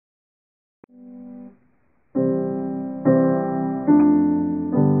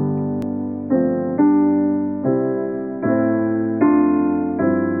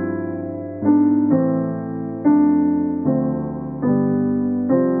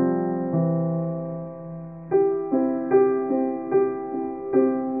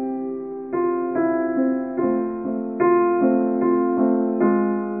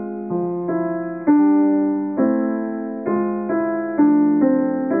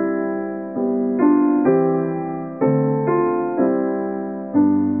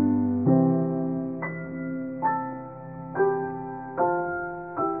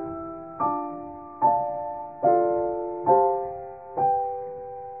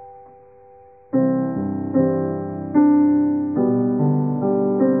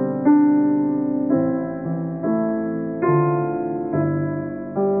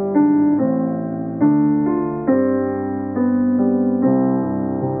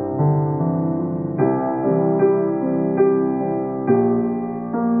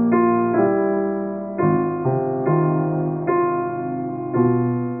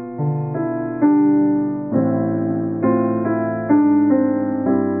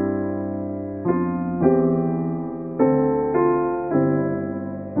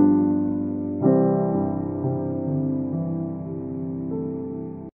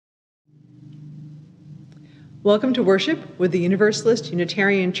Welcome to worship with the Universalist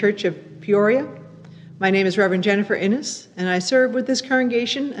Unitarian Church of Peoria. My name is Reverend Jennifer Innis, and I serve with this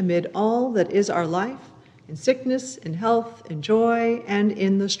congregation amid all that is our life, in sickness, in health, in joy, and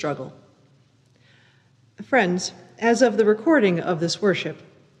in the struggle. Friends, as of the recording of this worship,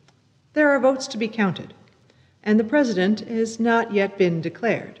 there are votes to be counted, and the president has not yet been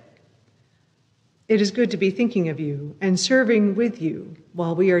declared. It is good to be thinking of you and serving with you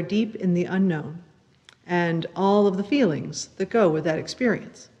while we are deep in the unknown and all of the feelings that go with that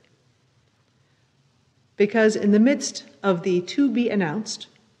experience. Because in the midst of the to be announced,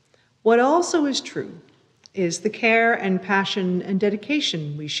 what also is true is the care and passion and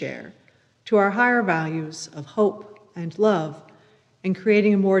dedication we share to our higher values of hope and love and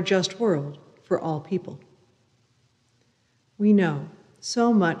creating a more just world for all people. We know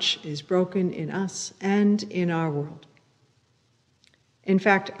so much is broken in us and in our world. In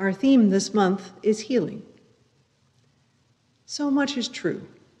fact, our theme this month is healing. So much is true,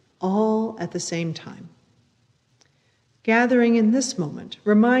 all at the same time. Gathering in this moment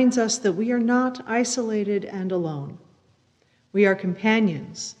reminds us that we are not isolated and alone. We are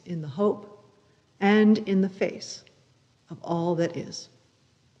companions in the hope and in the face of all that is.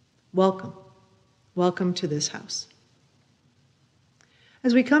 Welcome, welcome to this house.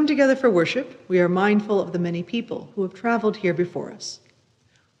 As we come together for worship, we are mindful of the many people who have traveled here before us.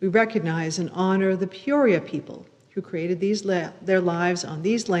 We recognize and honor the Peoria people who created their lives on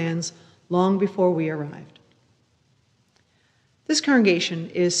these lands long before we arrived. This congregation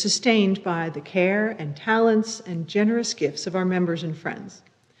is sustained by the care and talents and generous gifts of our members and friends.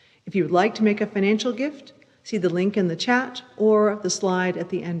 If you would like to make a financial gift, see the link in the chat or the slide at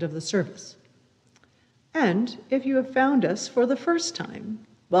the end of the service. And if you have found us for the first time,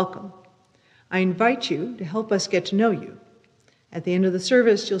 welcome. I invite you to help us get to know you. At the end of the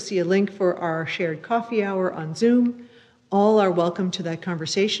service, you'll see a link for our shared coffee hour on Zoom. All are welcome to that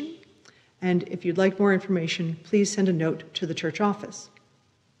conversation. And if you'd like more information, please send a note to the church office.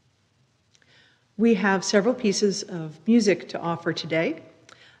 We have several pieces of music to offer today.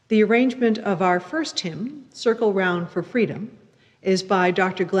 The arrangement of our first hymn, Circle Round for Freedom, is by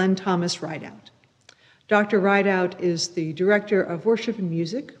Dr. Glenn Thomas Rideout. Dr. Rideout is the Director of Worship and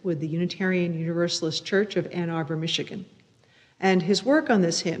Music with the Unitarian Universalist Church of Ann Arbor, Michigan. And his work on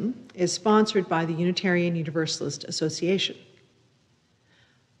this hymn is sponsored by the Unitarian Universalist Association.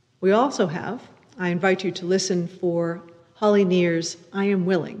 We also have, I invite you to listen for Holly Neer's I Am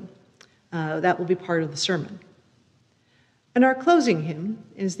Willing. That will be part of the sermon. And our closing hymn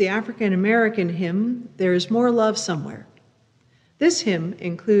is the African American hymn, There Is More Love Somewhere. This hymn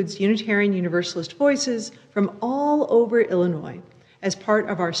includes Unitarian Universalist voices from all over Illinois as part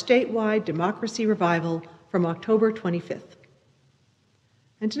of our statewide democracy revival from October 25th.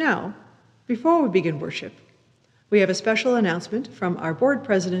 And now, before we begin worship, we have a special announcement from our board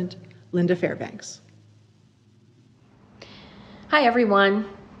president, Linda Fairbanks. Hi, everyone.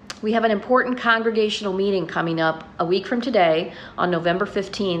 We have an important congregational meeting coming up a week from today on November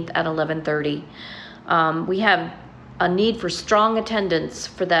 15th at 11:30. We have a need for strong attendance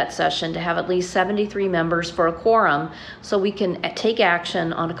for that session to have at least 73 members for a quorum so we can take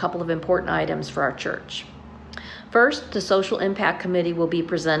action on a couple of important items for our church. First, the Social Impact Committee will be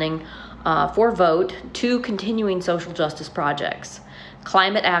presenting for vote 2 continuing social justice projects,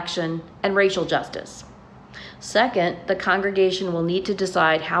 climate action and racial justice. Second, the congregation will need to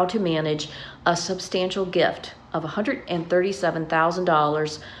decide how to manage a substantial gift of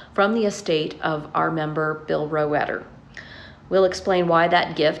 $137,000 from the estate of our member, Bill Rowetter. We'll explain why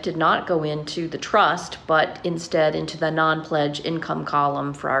that gift did not go into the trust, but instead into the non-pledge income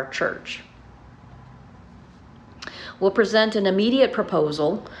column for our church. We'll present an immediate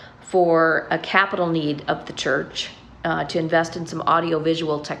proposal for a capital need of the church to invest in some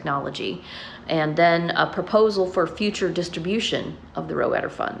audiovisual technology, and then a proposal for future distribution of the Rowetter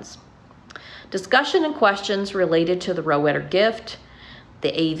funds. Discussion and questions related to the Rowetter gift,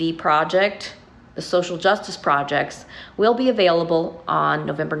 the AV project, the social justice projects will be available on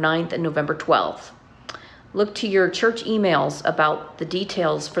November 9th and November 12th. Look to your church emails about the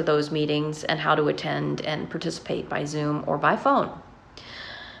details for those meetings and how to attend and participate by Zoom or by phone.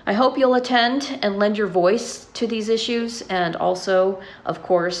 I hope you'll attend and lend your voice to these issues and also, of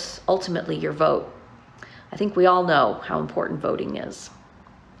course, ultimately your vote. I think we all know how important voting is.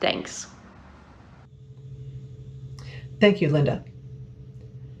 Thanks. Thank you, Linda.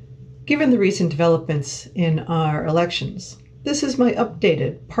 Given the recent developments in our elections, this is my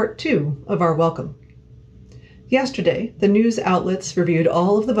updated part 2 of our welcome. Yesterday, the news outlets reviewed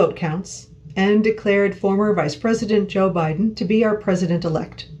all of the vote counts and declared former Vice President Joe Biden to be our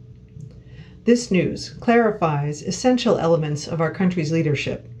president-elect. This news clarifies essential elements of our country's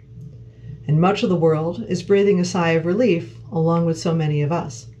leadership, and much of the world is breathing a sigh of relief along with so many of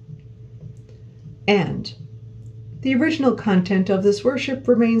us. And the original content of this worship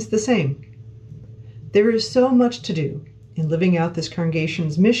remains the same. There is so much to do in living out this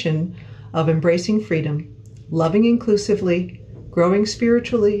congregation's mission of embracing freedom, loving inclusively, growing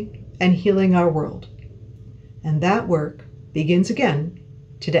spiritually, and healing our world. And that work begins again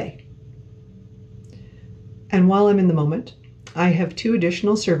today. And while I'm in the moment, I have 2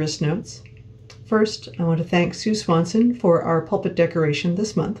 additional service notes. First, I want to thank Sue Swanson for our pulpit decoration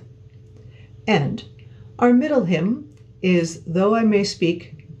this month. And our middle hymn is Though I May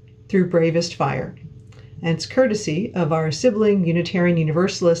Speak Through Bravest Fire, and it's courtesy of our sibling Unitarian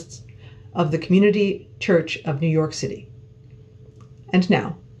Universalists of the Community Church of New York City. And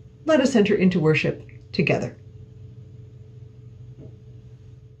now, let us enter into worship together.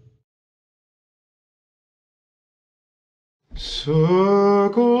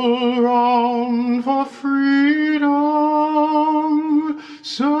 Circle round for freedom,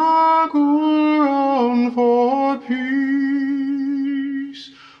 circle round for peace,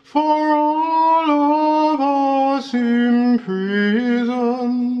 for all of us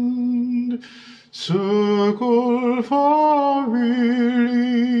imprisoned, circle for release,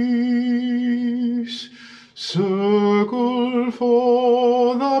 circle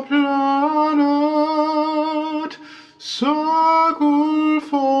for the planet, circle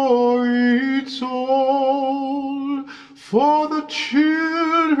for its soul, for the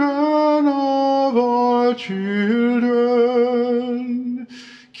children of our children.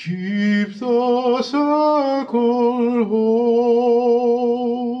 Keep the circle whole.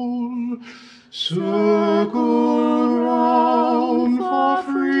 Circle round for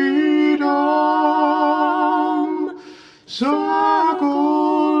freedom.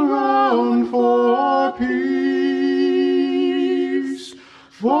 Circle round for peace.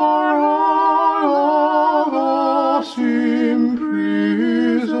 For all of us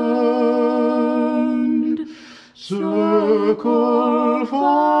imprisoned, circle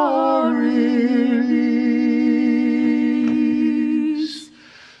for release,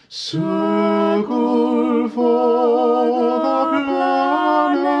 circle for the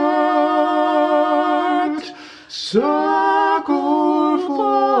planet, circle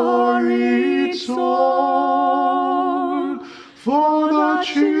for its soul, for the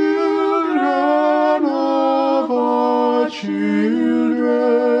children of our children.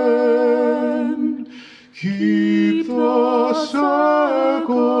 Keep the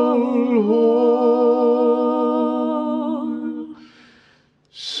circle whole.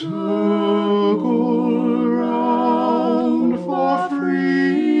 Circle round for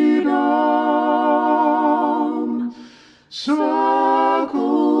freedom.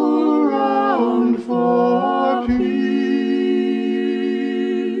 Circle round for peace.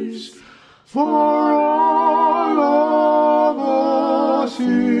 For all of us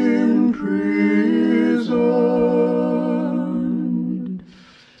imprisoned,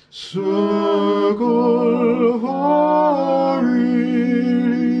 circle for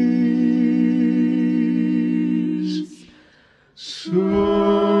release,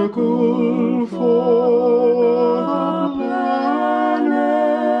 circle for the planet,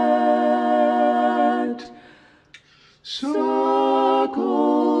 circle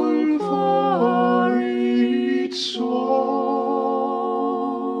for its soul,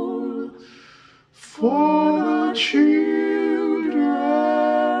 for the children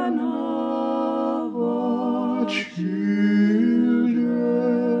of our children.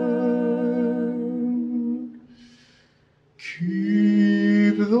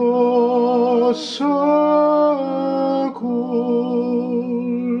 Keep the circle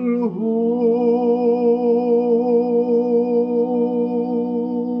whole.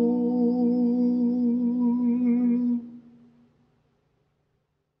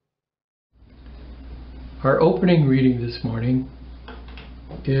 Our opening reading this morning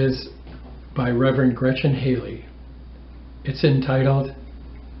is by Reverend Gretchen Haley. It's entitled,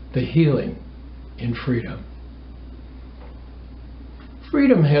 The Healing in Freedom.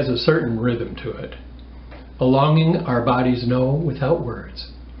 Freedom has a certain rhythm to it, a longing our bodies know without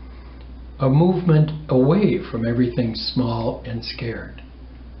words, a movement away from everything small and scared,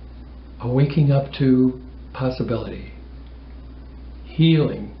 a waking up to possibility,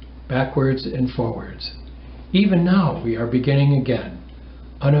 healing backwards and forwards. Even now we are beginning again,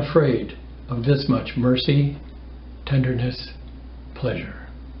 unafraid of this much mercy, tenderness, pleasure.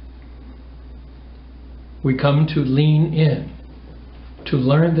 We come to lean in, to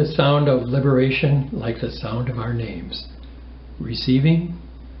learn the sound of liberation like the sound of our names, receiving,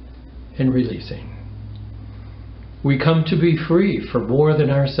 and releasing. We come to be free for more than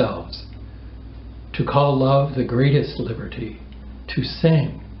ourselves, to call love the greatest liberty, to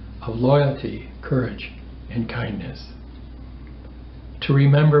sing of loyalty, courage, and kindness, to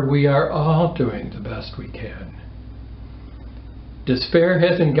remember we are all doing the best we can. Despair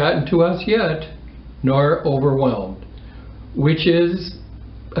hasn't gotten to us yet, nor overwhelmed, which is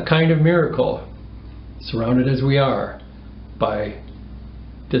a kind of miracle, surrounded as we are by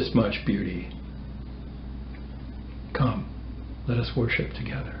this much beauty. Come, let us worship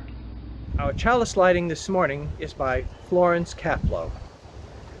together. Our chalice lighting this morning is by Florence Caplow.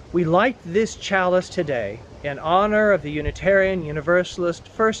 We light this chalice today in honor of the Unitarian Universalist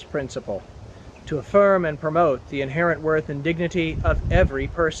first principle, to affirm and promote the inherent worth and dignity of every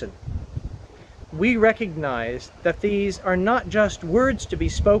person. We recognize that these are not just words to be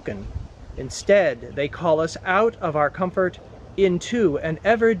spoken. Instead, they call us out of our comfort into an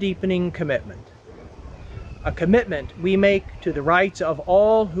ever-deepening commitment. A commitment we make to the rights of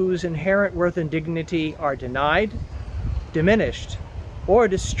all whose inherent worth and dignity are denied, diminished, or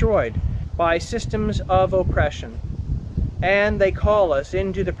destroyed by systems of oppression. And they call us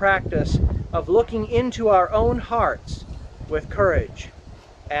into the practice of looking into our own hearts with courage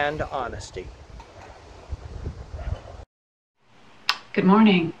and honesty. Good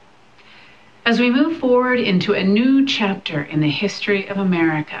morning. As we move forward into a new chapter in the history of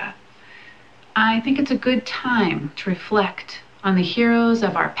America, I think it's a good time to reflect on the heroes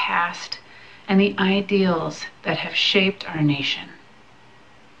of our past and the ideals that have shaped our nation.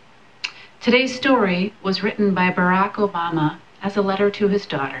 Today's story was written by Barack Obama as a letter to his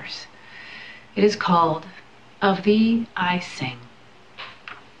daughters. It is called Of Thee I Sing.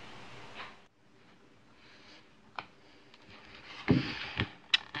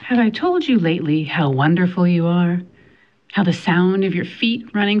 Have I told you lately how wonderful you are? How the sound of your feet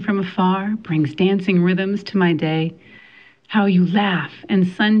running from afar brings dancing rhythms to my day? How you laugh and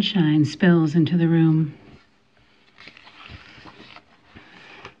sunshine spills into the room?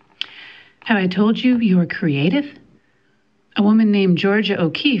 Have I told you you are creative? A woman named Georgia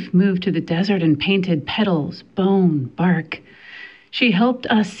O'Keeffe moved to the desert and painted petals, bone, bark. She helped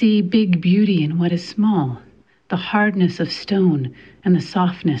us see big beauty in what is small, the hardness of stone and the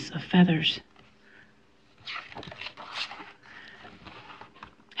softness of feathers.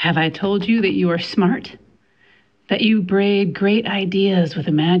 Have I told you that you are smart? That you braid great ideas with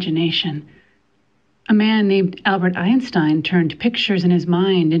imagination? A man named Albert Einstein turned pictures in his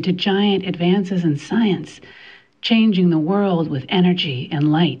mind into giant advances in science, changing the world with energy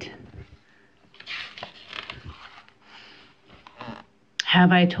and light.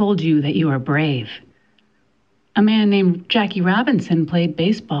 Have I told you that you are brave? A man named Jackie Robinson played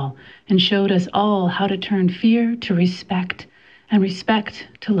baseball and showed us all how to turn fear to respect and respect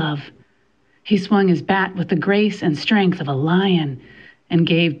to love. He swung his bat with the grace and strength of a lion and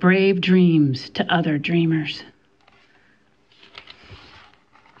gave brave dreams to other dreamers.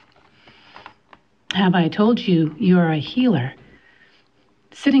 Have I told you you are a healer?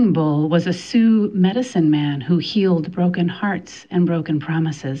 Sitting Bull was a Sioux medicine man who healed broken hearts and broken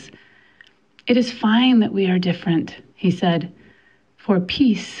promises. It is fine that we are different, he said. For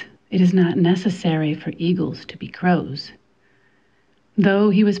peace, it is not necessary for eagles to be crows. Though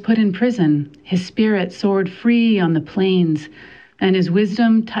he was put in prison, his spirit soared free on the plains, and his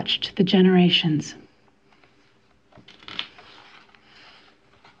wisdom touched the generations.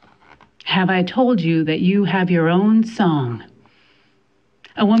 Have I told you that you have your own song?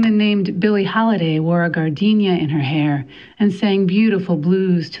 A woman named Billie Holiday wore a gardenia in her hair and sang beautiful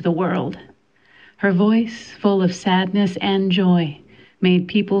blues to the world. Her voice, full of sadness and joy, made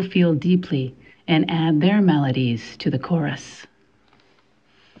people feel deeply and add their melodies to the chorus.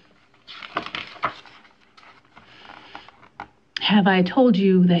 Have I told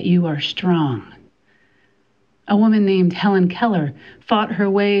you that you are strong? A woman named Helen Keller fought her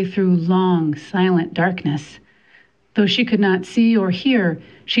way through long, silent darkness. Though she could not see or hear,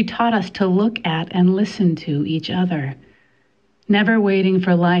 she taught us to look at and listen to each other. Never waiting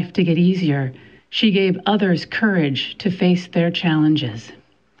for life to get easier, she gave others courage to face their challenges.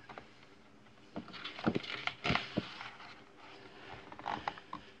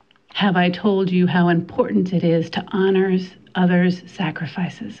 Have I told you how important it is to honor others'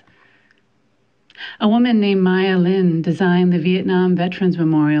 sacrifices? A woman named Maya Lin designed the Vietnam Veterans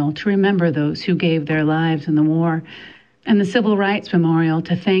Memorial to remember those who gave their lives in the war, and the Civil Rights Memorial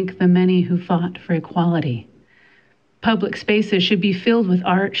to thank the many who fought for equality. Public spaces should be filled with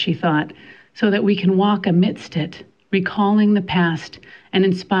art, she thought, so that we can walk amidst it, recalling the past and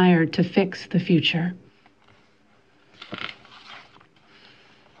inspired to fix the future.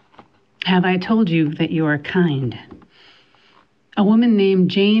 Have I told you that you are kind? A woman named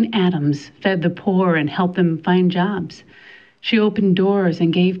Jane Addams fed the poor and helped them find jobs. She opened doors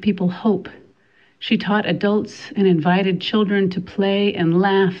and gave people hope. She taught adults and invited children to play and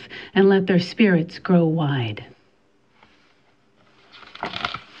laugh and let their spirits grow wide.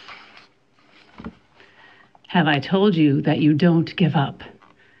 Have I told you that you don't give up?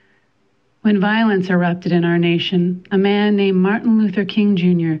 When violence erupted in our nation, a man named Martin Luther King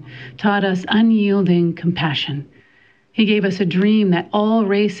Jr. taught us unyielding compassion. He gave us a dream that all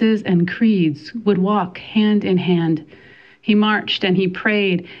races and creeds would walk hand in hand. He marched and he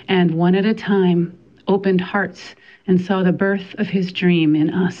prayed, and one at a time opened hearts and saw the birth of his dream in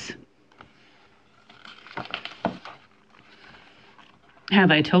us.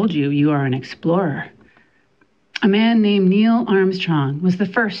 Have I told you you are an explorer? A man named Neil Armstrong was the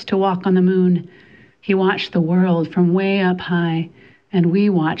first to walk on the moon. He watched the world from way up high, and we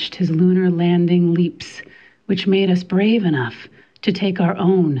watched his lunar landing leaps, which made us brave enough to take our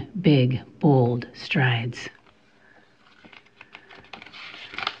own big, bold strides.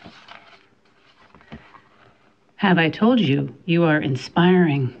 Have I told you you are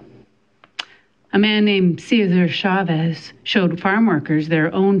inspiring? A man named Cesar Chavez showed farm workers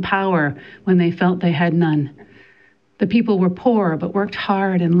their own power when they felt they had none. The people were poor but worked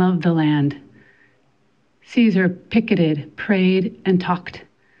hard and loved the land. Cesar picketed, prayed, and talked.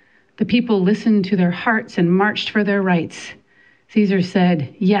 The people listened to their hearts and marched for their rights. Cesar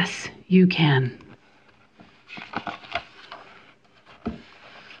said, "Yes, you can."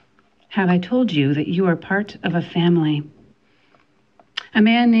 Have I told you that you are part of a family? A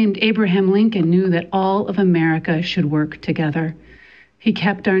man named Abraham Lincoln knew that all of America should work together. He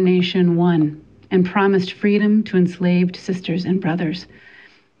kept our nation one and promised freedom to enslaved sisters and brothers.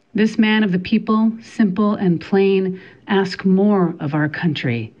 This man of the people, simple and plain, asked more of our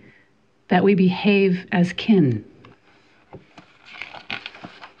country, that we behave as kin.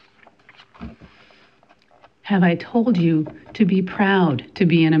 Have I told you to be proud to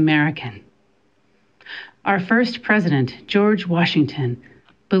be an American? Our first president, George Washington,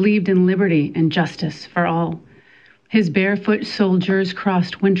 believed in liberty and justice for all. His barefoot soldiers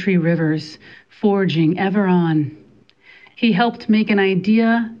crossed wintry rivers, forging ever on. He helped make an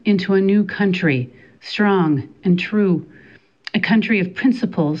idea into a new country, strong and true, a country of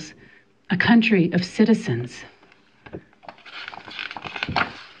principles, a country of citizens.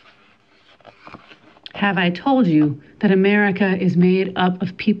 Have I told you that America is made up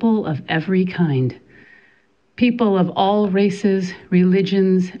of people of every kind? People of all races,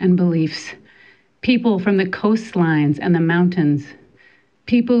 religions, and beliefs. People from the coastlines and the mountains.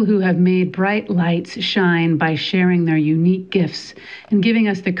 People who have made bright lights shine by sharing their unique gifts and giving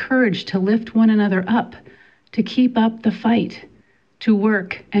us the courage to lift one another up, to keep up the fight, to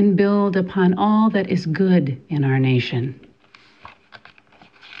work and build upon all that is good in our nation.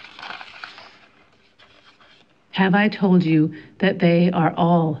 Have I told you that they are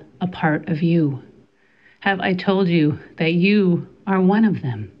all a part of you? Have I told you that you are one of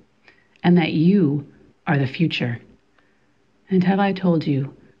them and that you are the future? And have I told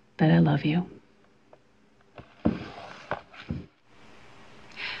you that I love you?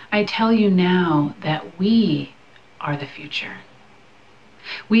 I tell you now that we are the future.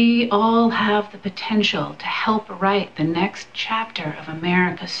 We all have the potential to help write the next chapter of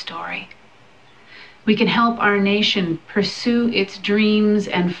America's story. We can help our nation pursue its dreams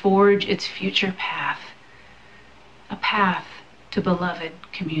and forge its future path, a path to beloved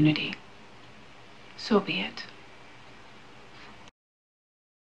community. So be it.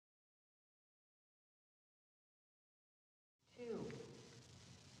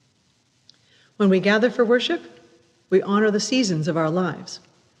 When we gather for worship, we honor the seasons of our lives.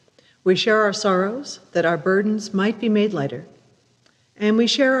 We share our sorrows that our burdens might be made lighter, and we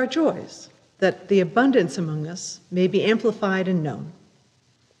share our joys that the abundance among us may be amplified and known.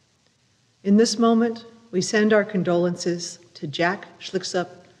 In this moment, we send our condolences to Jack Schlicksup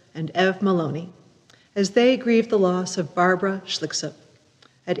and Ev Maloney as they grieve the loss of Barbara Schlicksup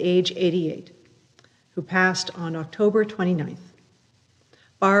at age 88, who passed on October 29th.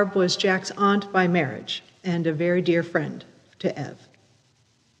 Barb was Jack's aunt by marriage and a very dear friend to Ev.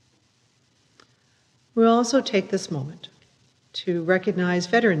 We'll also take this moment to recognize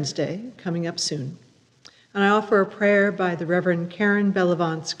Veterans Day coming up soon, and I offer a prayer by the Reverend Karen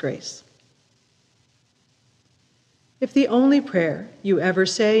Bellevant's Grace. If the only prayer you ever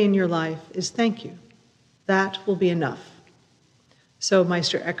say in your life is thank you, that will be enough, so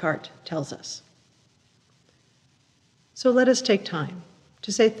Meister Eckhart tells us. So let us take time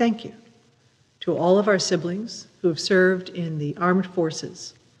to say thank you to all of our siblings who have served in the armed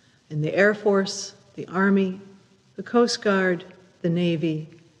forces, in the Air Force, the Army, the Coast Guard, the Navy,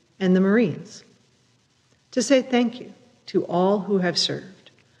 and the Marines, to say thank you to all who have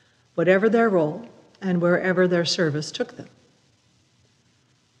served, whatever their role and wherever their service took them.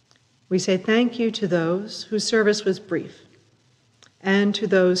 We say thank you to those whose service was brief and to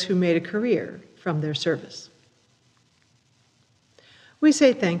those who made a career from their service. We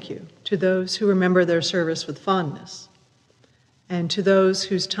say thank you to those who remember their service with fondness and to those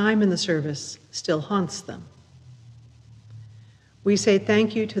whose time in the service still haunts them. We say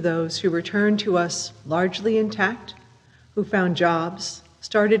thank you to those who returned to us largely intact, who found jobs,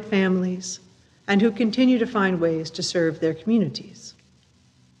 started families, and who continue to find ways to serve their communities.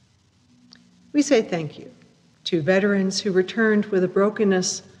 We say thank you to veterans who returned with a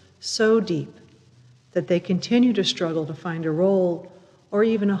brokenness so deep that they continue to struggle to find a role or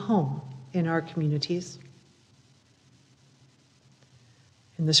even a home in our communities.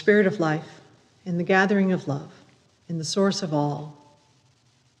 In the spirit of life, in the gathering of love, in the source of all,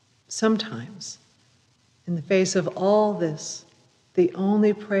 sometimes, in the face of all this, the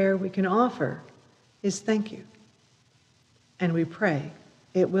only prayer we can offer is thank you. And we pray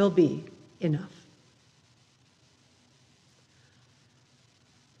it will be enough.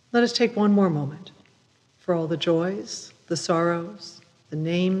 Let us take one more moment for all the joys, the sorrows, the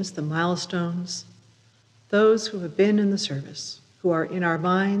names, the milestones, those who have been in the service, who are in our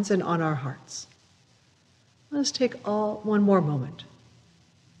minds and on our hearts. Let us take one more moment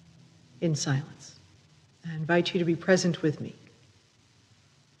in silence. I invite you to be present with me.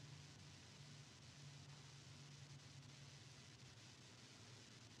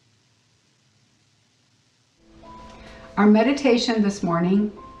 Our meditation this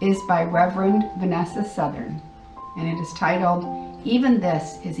morning is by Reverend Vanessa Southern, and it is titled, "Even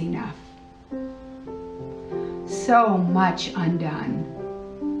This is Enough." So much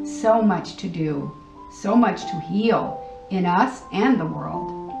undone, so much to do, so much to heal in us and the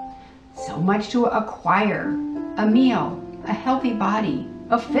world, so much to acquire: a meal, a healthy body,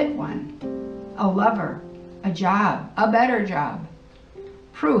 a fit one, a lover, a job, a better job.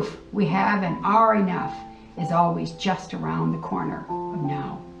 Proof we have and are enough is always just around the corner of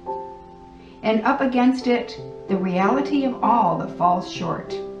now. And up against it, the reality of all that falls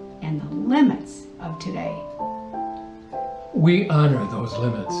short and the limits of today. We honor those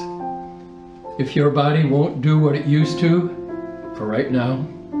limits. If your body won't do what it used to, for right now,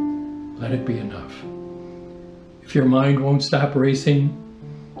 let it be enough. If your mind won't stop racing,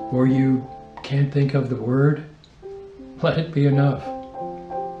 or you can't think of the word, let it be enough.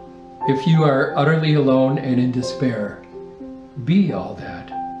 If you are utterly alone and in despair, be all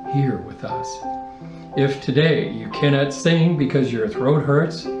that here with us. If today you cannot sing because your throat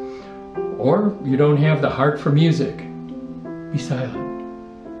hurts, or you don't have the heart for music, be silent.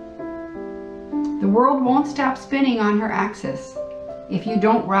 The world won't stop spinning on her axis if you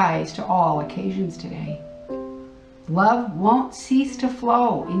don't rise to all occasions today. Love won't cease to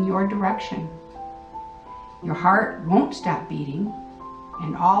flow in your direction. Your heart won't stop beating,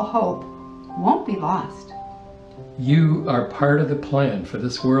 and all hope won't be lost. You are part of the plan for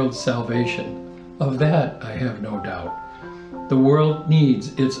this world's salvation. Of that, I have no doubt. The world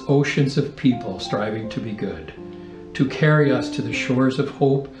needs its oceans of people striving to be good, to carry us to the shores of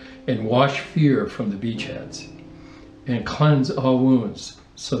hope and wash fear from the beachheads, and cleanse all wounds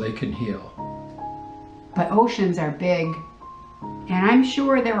so they can heal. But oceans are big, and I'm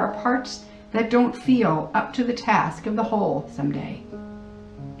sure there are parts that don't feel up to the task of the whole someday.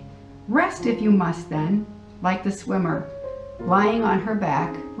 Rest if you must then, like the swimmer, lying on her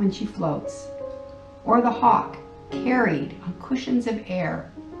back when she floats, or the hawk carried on cushions of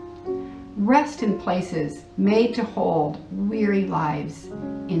air. Rest in places made to hold weary lives,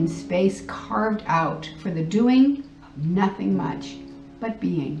 in space carved out for the doing of nothing much but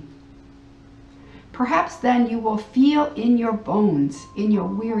being. Perhaps then you will feel in your bones, in your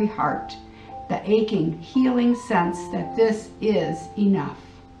weary heart, the aching, healing sense that this is enough.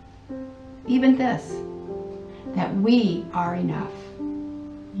 Even this, that we are enough.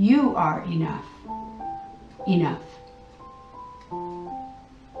 You are enough. Enough.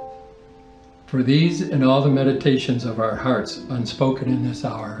 For these and all the meditations of our hearts unspoken in this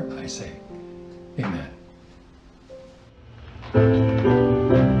hour, I say, Amen.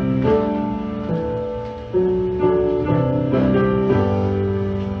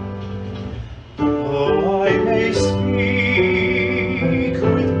 Though I may speak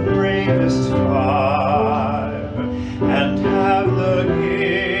with bravest tribe and have the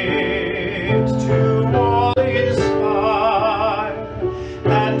gift to all inspire,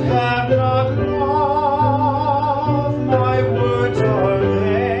 and have not love, my words are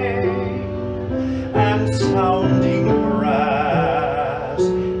vain.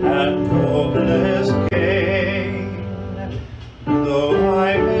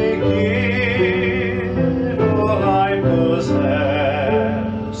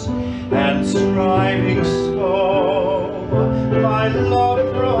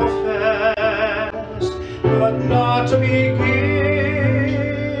 professed, but not to be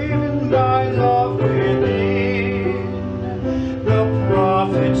given by love within. The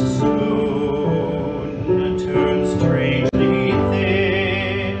prophet soon turns strangely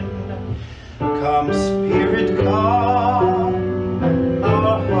thin. Come, Spirit, come,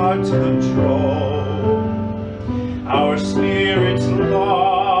 our hearts control. Our spirits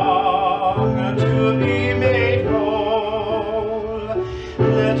long to be made whole.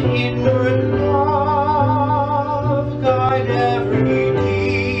 Let inward love guide every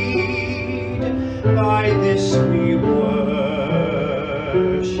deed. By this we worship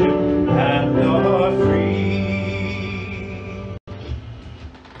and are free.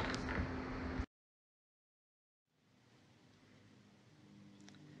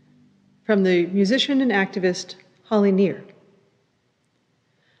 From the musician and activist Holly Near.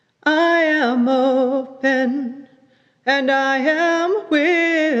 I am open and I am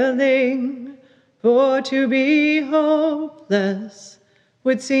willing, for to be hopeless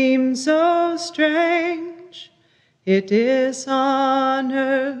would seem so strange. It dishonors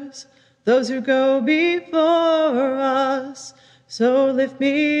those who go before us, so lift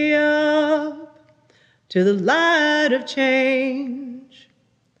me up to the light of change.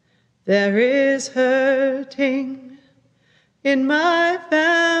 There is hurting in my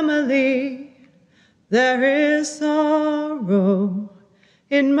family, there is sorrow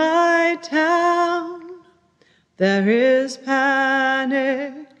in my town, there is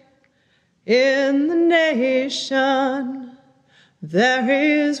panic in the nation, there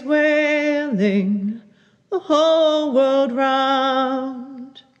is wailing the whole world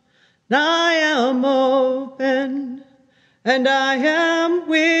round. I am open and I am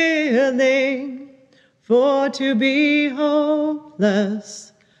willing, for to be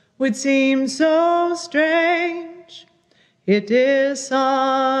hopeless would seem so strange. It dishonors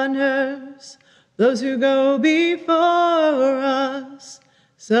those who go before us,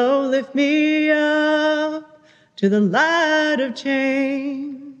 so lift me up to the light of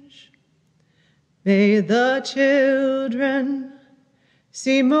change. May the children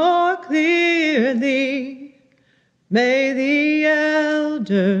see more clearly, may the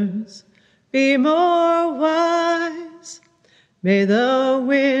elders be more wise, may the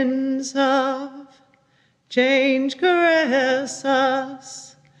winds of change caress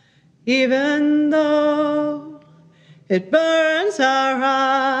us, even though it burns our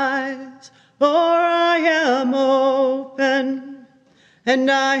eyes. For I am open and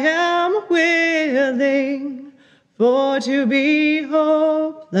I am willing, for to be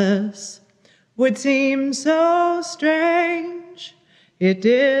hopeless would seem so strange. It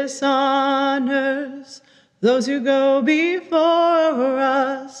dishonors those who go before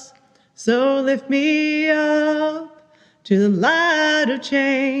us, so lift me up to the light of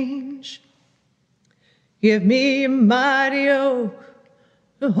change. Give me a mighty oak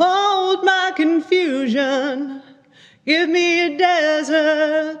to hold my confusion. Give me a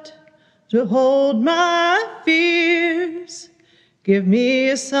desert to hold my fears. Give me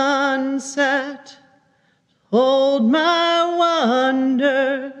a sunset, hold my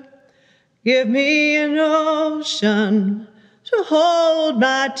wonder. Give me an ocean to hold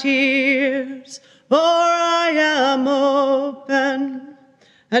my tears. For I am open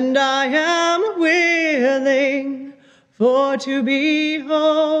and I am willing, for to be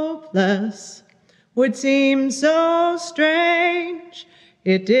hopeless would seem so strange.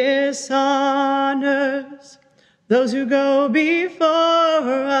 It dishonors those who go before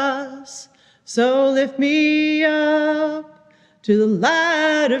us, so lift me up to the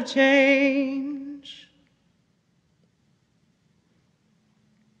light of change.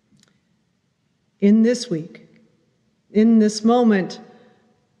 In this week, in this moment,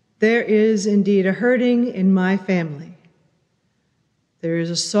 there is indeed a hurting in my family. There is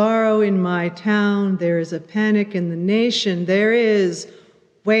a sorrow in my town. There is a panic in the nation. There is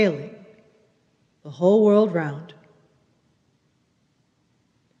wailing the whole world round.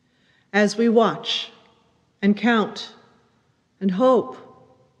 As we watch and count and hope,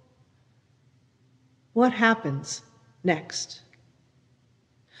 what happens next?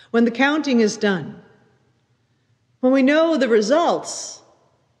 When the counting is done, when we know the results,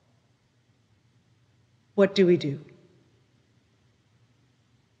 what do we do?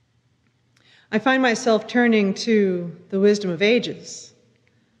 I find myself turning to the wisdom of ages.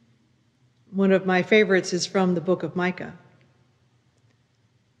 One of my favorites is from the book of Micah.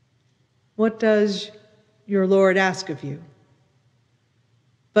 What does your Lord ask of you?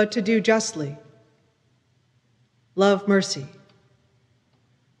 But to do justly, love mercy,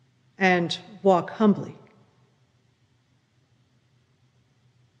 and walk humbly.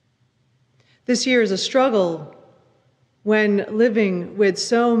 This year is a struggle when living with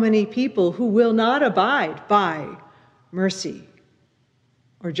so many people who will not abide by mercy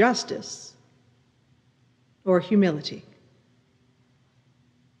or justice or humility.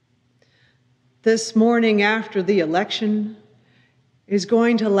 This morning after the election is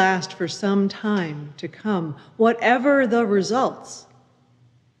going to last for some time to come, whatever the results.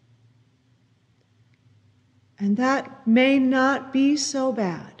 And that may not be so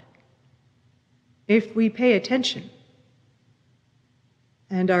bad if we pay attention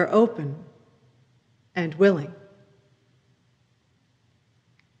and are open and willing.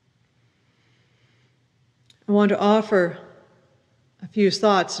 I want to offer a few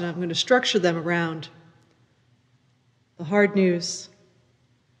thoughts, and I'm going to structure them around the hard news,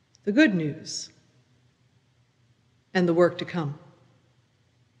 the good news, and the work to come.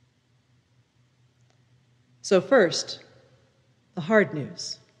 So first, the hard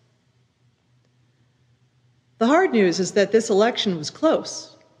news. The hard news is that this election was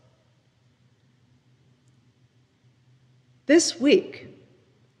close. This week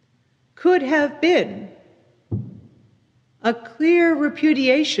could have been a clear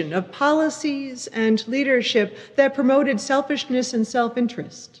repudiation of policies and leadership that promoted selfishness and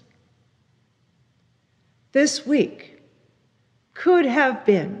self-interest. This week could have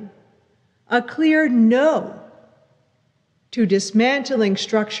been a clear no to dismantling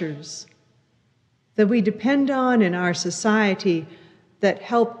structures that we depend on in our society that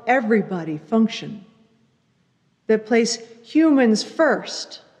help everybody function, that place humans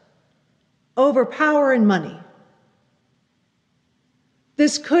first over power and money.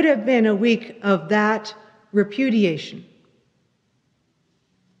 This could have been a week of that repudiation.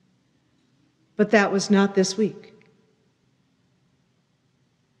 But that was not this week.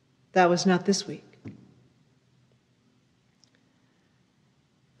 That was not this week.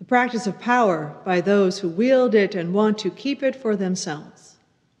 The practice of power by those who wield it and want to keep it for themselves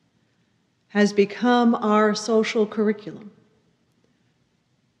has become our social curriculum.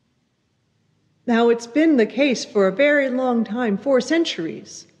 Now, it's been the case for a very long time, for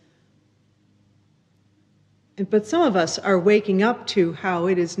centuries. But some of us are waking up to how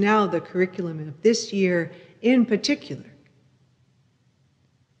it is now the curriculum of this year in particular.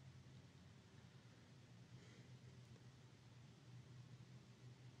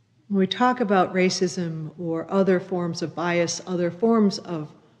 When we talk about racism or other forms of bias, other forms of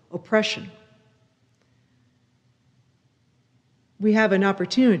oppression, we have an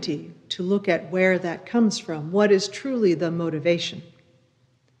opportunity to look at where that comes from, what is truly the motivation.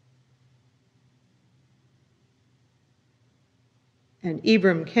 And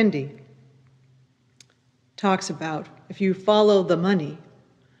Ibram Kendi talks about if you follow the money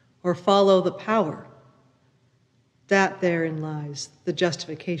or follow the power, that therein lies the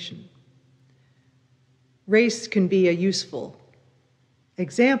justification. Race can be a useful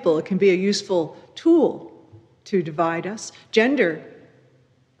example, it can be a useful tool to divide us. Gender,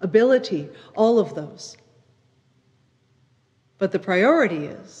 ability, all of those. But the priority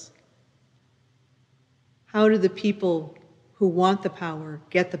is, how do the people who want the power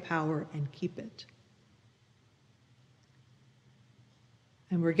get the power and keep it?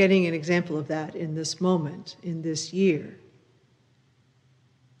 And we're getting an example of that in this moment, in this year.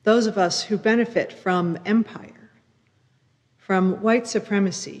 Those of us who benefit from empire, from white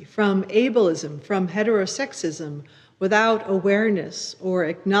supremacy, from ableism, from heterosexism, without awareness or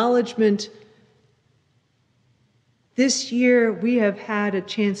acknowledgement. This year, we have had a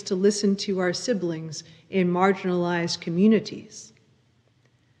chance to listen to our siblings in marginalized communities.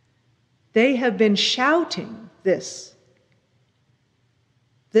 They have been shouting this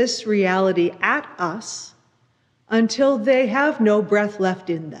reality at us until they have no breath left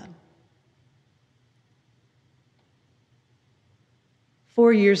in them.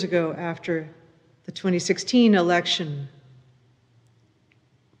 4 years ago, after the 2016 election,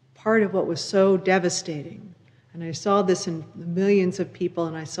 part of what was so devastating, and I saw this in millions of people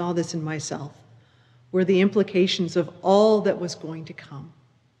and I saw this in myself, were the implications of all that was going to come.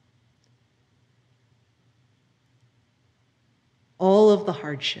 All of the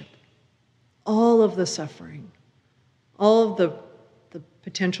hardship, all of the suffering, all of the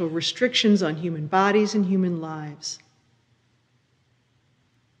potential restrictions on human bodies and human lives.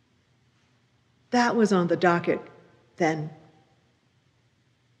 That was on the docket then.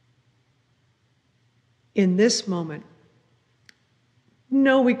 In this moment,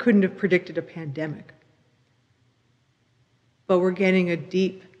 no, we couldn't have predicted a pandemic. But we're getting a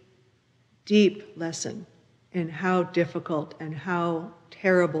deep, deep lesson in how difficult and how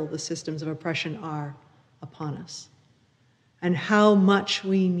terrible the systems of oppression are upon us, and how much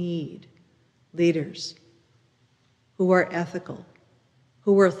we need leaders who are ethical,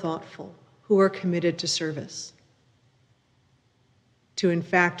 who are thoughtful, who are committed to service, to in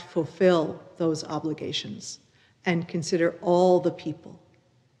fact fulfill those obligations and consider all the people,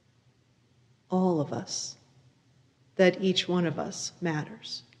 all of us, that each one of us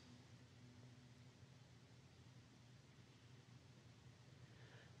matters.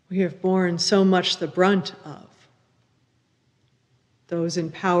 We have borne so much the brunt of those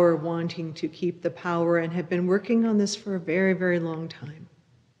in power wanting to keep the power and have been working on this for a very, very long time.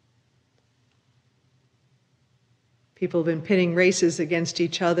 People have been pitting races against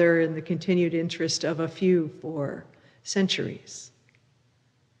each other in the continued interest of a few for centuries.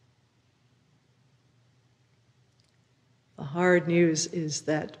 The hard news is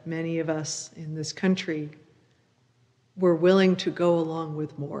that many of us in this country were willing to go along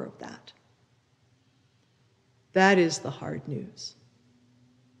with more of that. That is the hard news.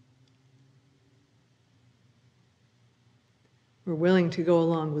 We're willing to go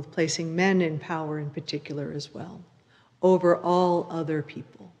along with placing men in power in particular as well, over all other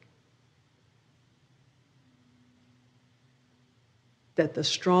people. That the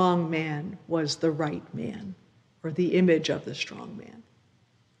strong man was the right man, or the image of the strong man.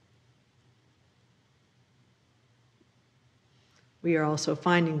 We are also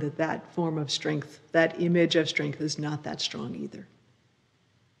finding that that form of strength, that image of strength, is not that strong either.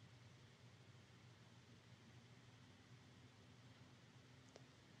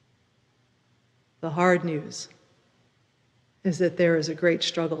 The hard news is that there is a great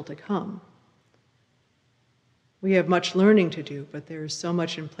struggle to come. We have much learning to do, but there is so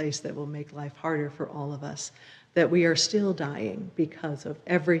much in place that will make life harder for all of us, that we are still dying because of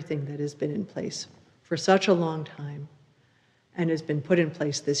everything that has been in place for such a long time and has been put in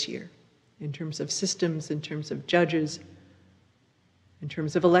place this year, in terms of systems, in terms of judges, in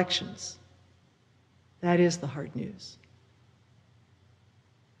terms of elections. That is the hard news.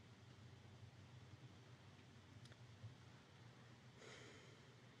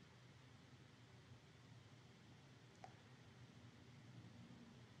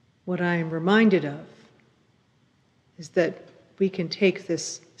 What I am reminded of is that we can take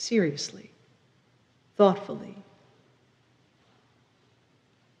this seriously, thoughtfully,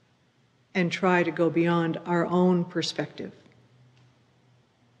 and try to go beyond our own perspective.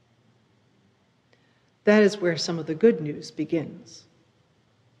 That is where some of the good news begins.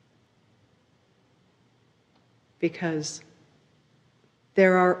 Because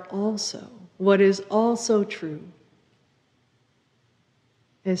there are also, what is also true,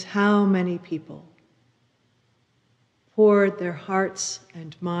 is how many people poured their hearts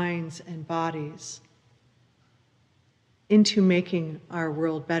and minds and bodies into making our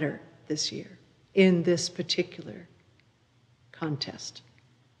world better this year, in this particular contest.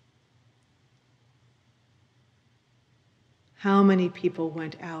 How many people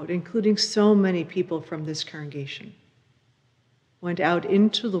went out, including so many people from this congregation, went out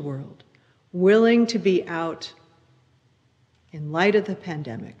into the world, willing to be out in light of the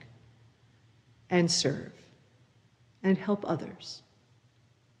pandemic, and serve, and help others.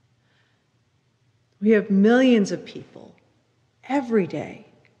 We have millions of people every day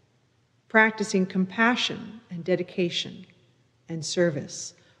practicing compassion and dedication and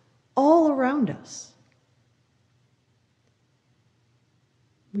service all around us.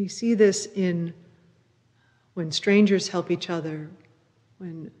 We see this in when strangers help each other,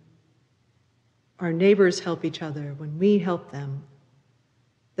 when our neighbors help each other, when we help them,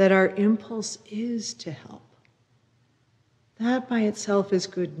 that our impulse is to help. That by itself is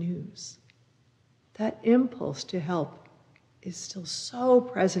good news. That impulse to help is still so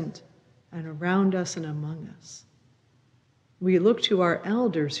present and around us and among us. We look to our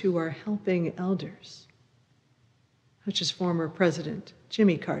elders who are helping elders, such as former President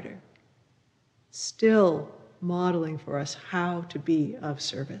Jimmy Carter, still modeling for us how to be of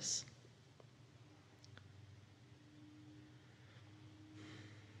service.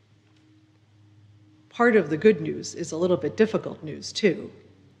 Part of the good news is a little bit difficult news too.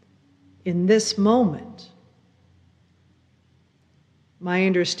 In this moment, my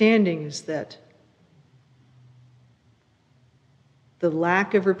understanding is that the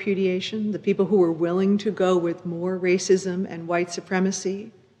lack of repudiation, the people who are willing to go with more racism and white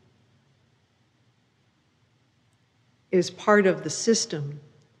supremacy, is part of the system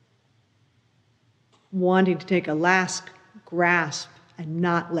wanting to take a last grasp and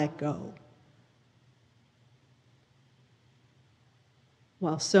not let go.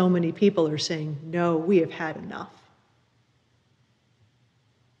 While so many people are saying, no, we have had enough.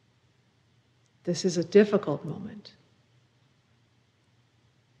 This is a difficult moment.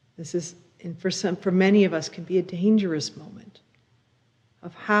 This is, and for many of us, can be a dangerous moment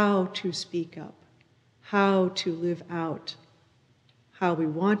of how to speak up, how to live out how we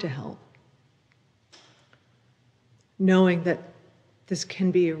want to help, knowing that this can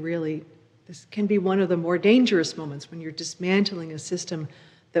be one of the more dangerous moments when you're dismantling a system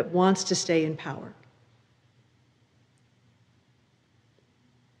that wants to stay in power.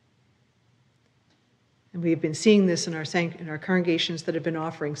 And we've been seeing this in our congregations that have been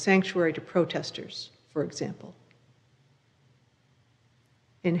offering sanctuary to protesters, for example,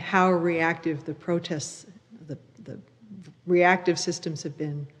 and how reactive the protests, the reactive systems have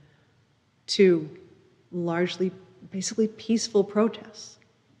been to largely, basically peaceful protests.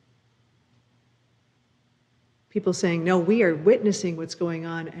 People saying, no, we are witnessing what's going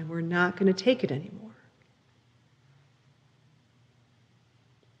on and we're not going to take it anymore.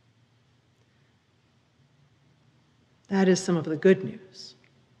 That is some of the good news.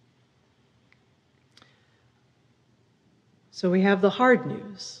 So we have the hard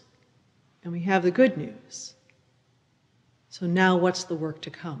news and we have the good news. So now what's the work to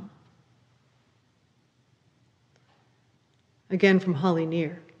come? Again from Holly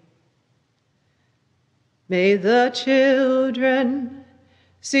Near. May the children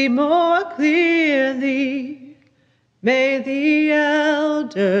see more clearly. May the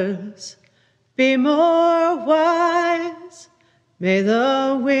elders be more wise. May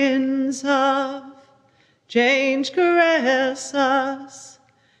the winds of change caress us,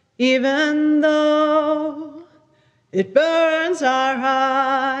 even though it burns our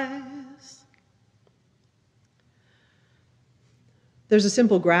eyes. There's a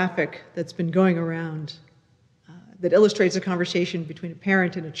simple graphic that's been going around that illustrates a conversation between a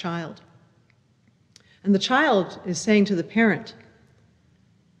parent and a child. And the child is saying to the parent,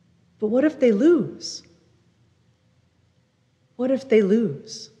 but what if they lose? What if they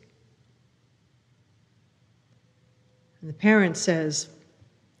lose? And the parent says,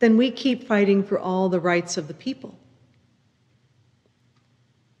 then we keep fighting for all the rights of the people.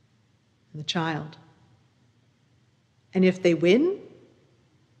 And the child, and if they win?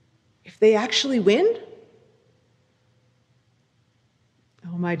 If they actually win?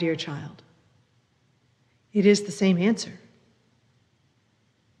 Oh, my dear child, it is the same answer.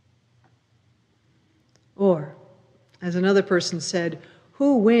 Or, as another person said,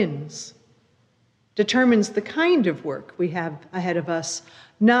 who wins determines the kind of work we have ahead of us,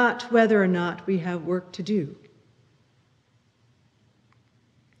 not whether or not we have work to do.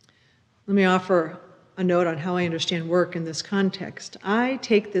 Let me offer a note on how I understand work in this context. I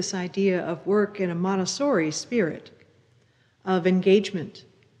take this idea of work in a Montessori spirit of engagement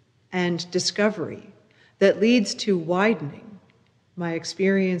and discovery that leads to widening my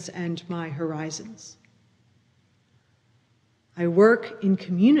experience and my horizons. I work in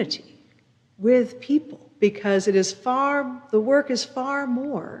community with people because the work is far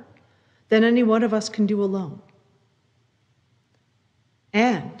more than any one of us can do alone.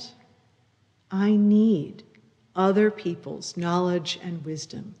 And I need other people's knowledge and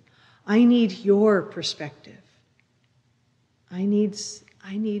wisdom. I need your perspective. I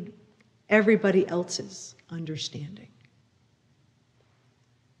need everybody else's understanding.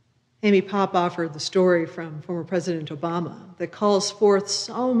 Amy Popp offered the story from former President Obama that calls forth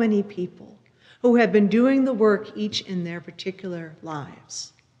so many people who have been doing the work each in their particular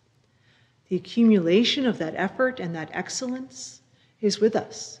lives. The accumulation of that effort and that excellence is with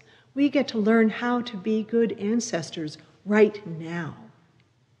us. We get to learn how to be good ancestors right now.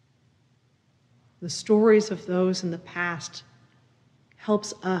 The stories of those in the past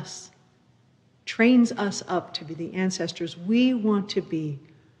helps us, trains us up to be the ancestors we want to be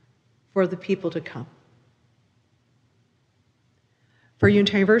for the people to come. For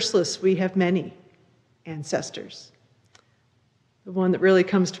Unitarian Universalists, we have many ancestors. The one that really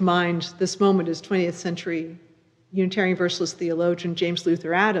comes to mind this moment is 20th century Unitarian Universalist theologian James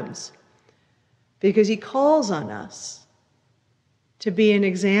Luther Adams, because he calls on us to be an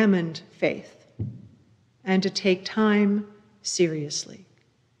examined faith and to take time seriously.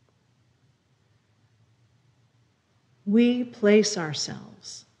 We place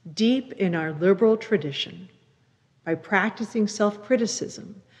ourselves deep in our liberal tradition by practicing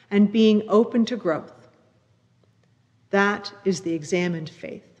self-criticism and being open to growth. That is the examined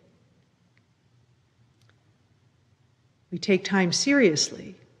faith. We take time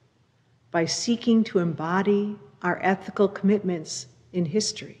seriously by seeking to embody our ethical commitments in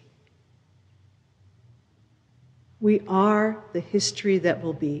history. We are the history that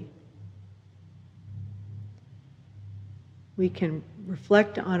will be. We can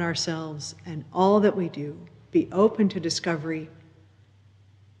reflect on ourselves and all that we do, be open to discovery,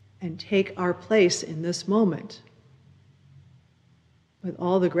 and take our place in this moment with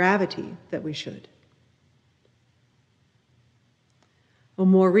all the gravity that we should. A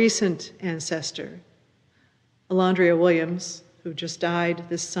more recent ancestor, Alondria Williams, who just died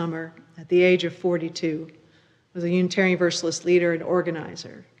this summer at the age of 42, was a Unitarian Universalist leader and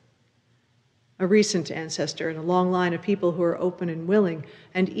organizer. A recent ancestor in a long line of people who are open and willing,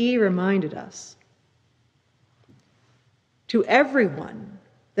 and E reminded us, to everyone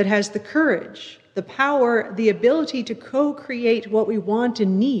that has the courage, the power, the ability to co-create what we want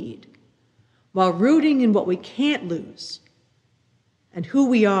and need, while rooting in what we can't lose, and who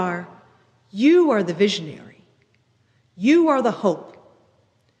we are, you are the visionary. You are the hope.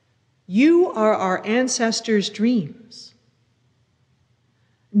 You are our ancestors' dreams.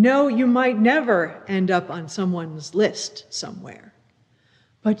 No, you might never end up on someone's list somewhere,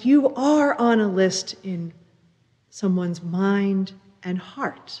 but you are on a list in someone's mind and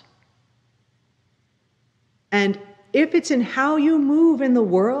heart. And if it's in how you move in the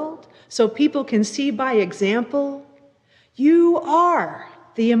world, so people can see by example, you are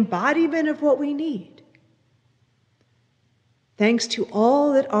the embodiment of what we need. Thanks to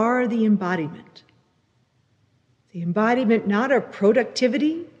all that are the embodiment. The embodiment not of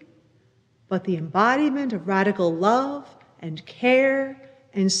productivity, but the embodiment of radical love and care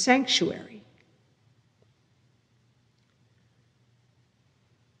and sanctuary.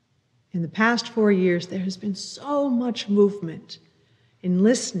 In the past 4 years, there has been so much movement in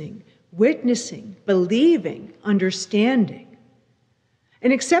listening, witnessing, believing, understanding,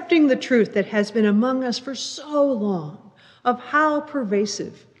 and accepting the truth that has been among us for so long of how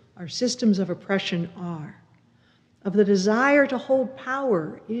pervasive our systems of oppression are, of the desire to hold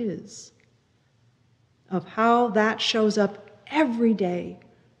power is, of how that shows up every day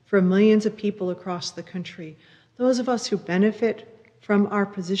for millions of people across the country. Those of us who benefit from our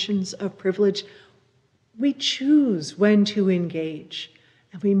positions of privilege, we choose when to engage,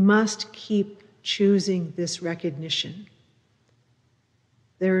 and we must keep choosing this recognition.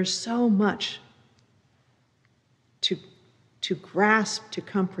 There is so much to grasp, to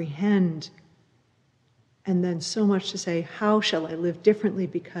comprehend, and then so much to say, how shall I live differently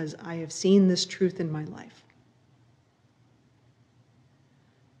because I have seen this truth in my life?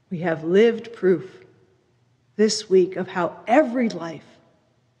 We have lived proof this week of how every life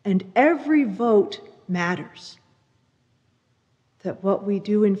and every vote matters. That what we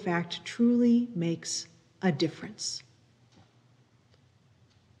do, in fact, truly makes a difference.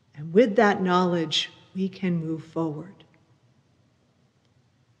 And with that knowledge, we can move forward.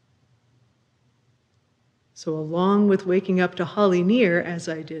 So along with waking up to Holly Near, as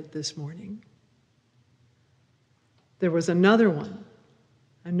I did this morning, there was another one,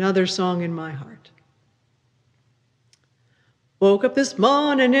 another song in my heart. Woke up this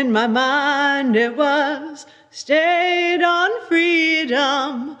morning in my mind, it was stayed on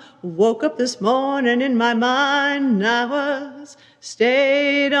freedom. Woke up this morning in my mind, I was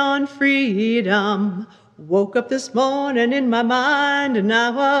stayed on freedom. Woke up this morning in my mind, and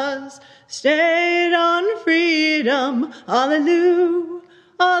I was stayed on freedom. Hallelujah,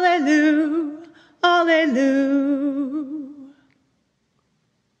 hallelujah, hallelujah.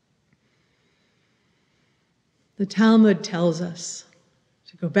 The Talmud tells us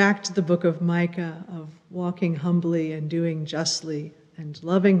to go back to the book of Micah of walking humbly and doing justly and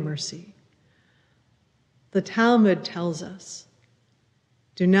loving mercy. The Talmud tells us,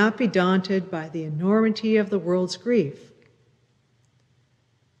 do not be daunted by the enormity of the world's grief.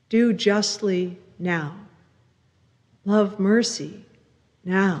 Do justly now. Love mercy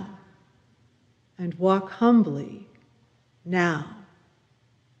now. And walk humbly now.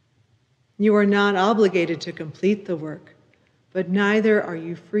 You are not obligated to complete the work, but neither are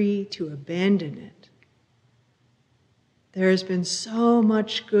you free to abandon it. There has been so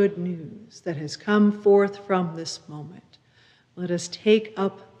much good news that has come forth from this moment. Let us take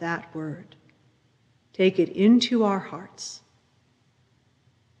up that word, take it into our hearts,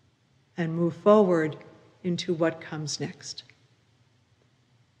 and move forward into what comes next.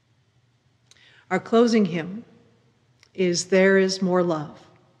 Our closing hymn is There Is More Love.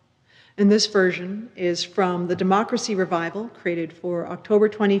 And this version is from the Democracy Revival, created for October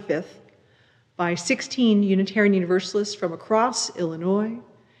 25th by 16 Unitarian Universalists from across Illinois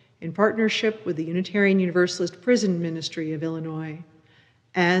in partnership with the Unitarian Universalist Prison Ministry of Illinois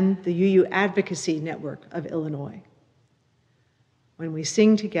and the UU Advocacy Network of Illinois. When we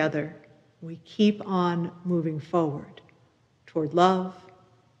sing together, we keep on moving forward toward love,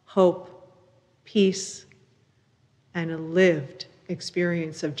 hope, peace, and a lived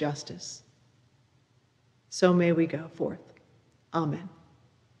experience of justice. So may we go forth. Amen.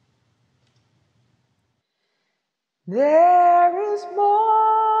 There is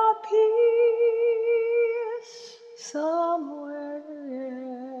more peace somewhere.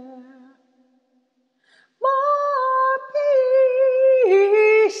 More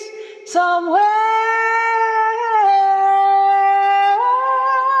peace somewhere.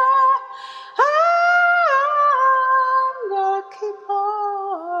 I'm gonna keep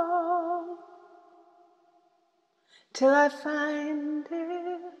on till I find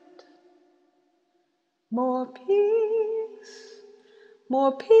it. More peace,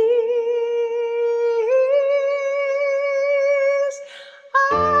 more peace.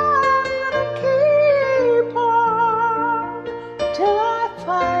 I'm gonna keep on till I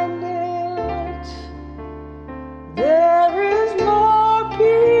find it. There is more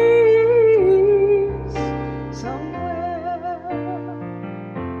peace somewhere.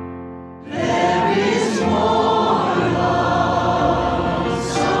 There is more love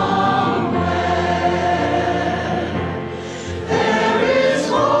somewhere. There is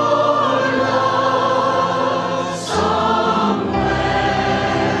more love somewhere.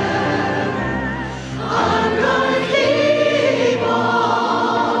 I'm gonna keep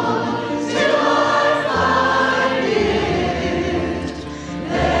on till I find it.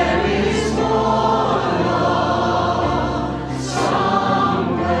 There is more love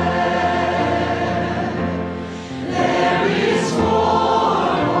somewhere. There is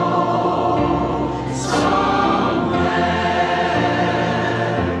more hope somewhere.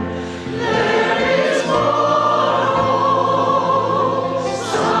 There is more hope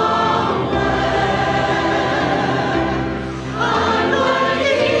somewhere. I'm gonna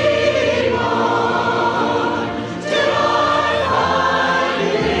keep on till I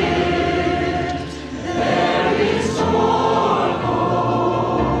find it. There is more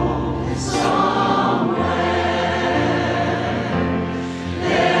hope somewhere.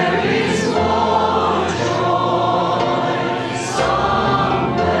 There is more joy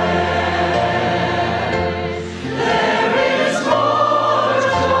somewhere. There is more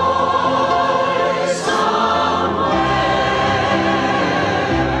joy somewhere.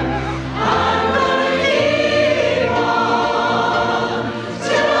 I'm gonna keep on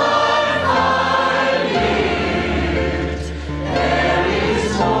till I find it. There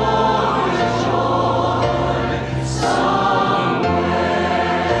is more joy somewhere.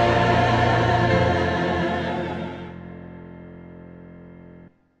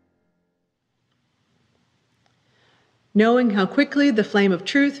 Knowing how quickly the flame of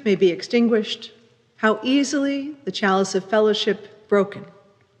truth may be extinguished, how easily the chalice of fellowship broken,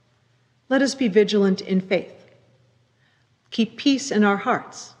 let us be vigilant in faith, keep peace in our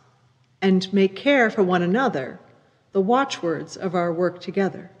hearts, and make care for one another the watchwords of our work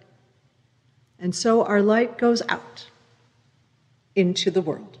together. And so our light goes out into the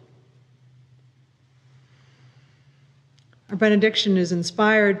world. Our benediction is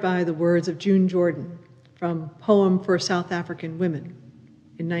inspired by the words of June Jordan from Poem for South African Women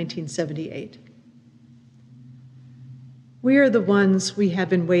in 1978. We are the ones we have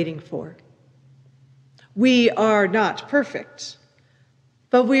been waiting for. We are not perfect,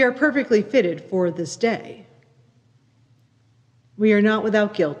 but we are perfectly fitted for this day. We are not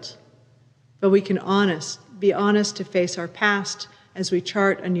without guilt, but we can be honest to face our past as we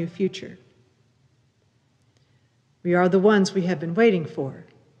chart a new future. We are the ones we have been waiting for.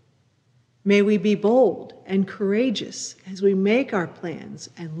 May we be bold and courageous as we make our plans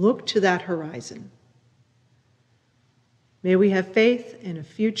and look to that horizon. May we have faith in a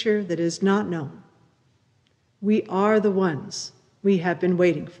future that is not known. We are the ones we have been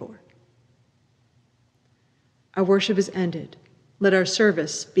waiting for. Our worship is ended. Let our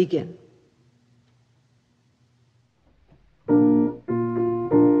service begin.